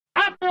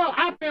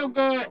I feel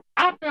good.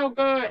 I feel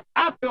good.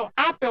 I feel good.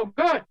 I feel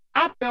good.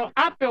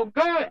 I feel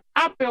good.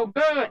 I feel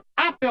good.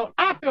 I feel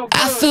good.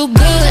 I feel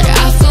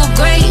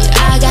great.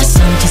 I got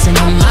sun kissing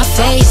on my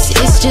face.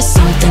 It's just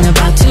something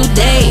about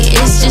today.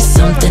 It's just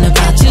something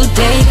about today.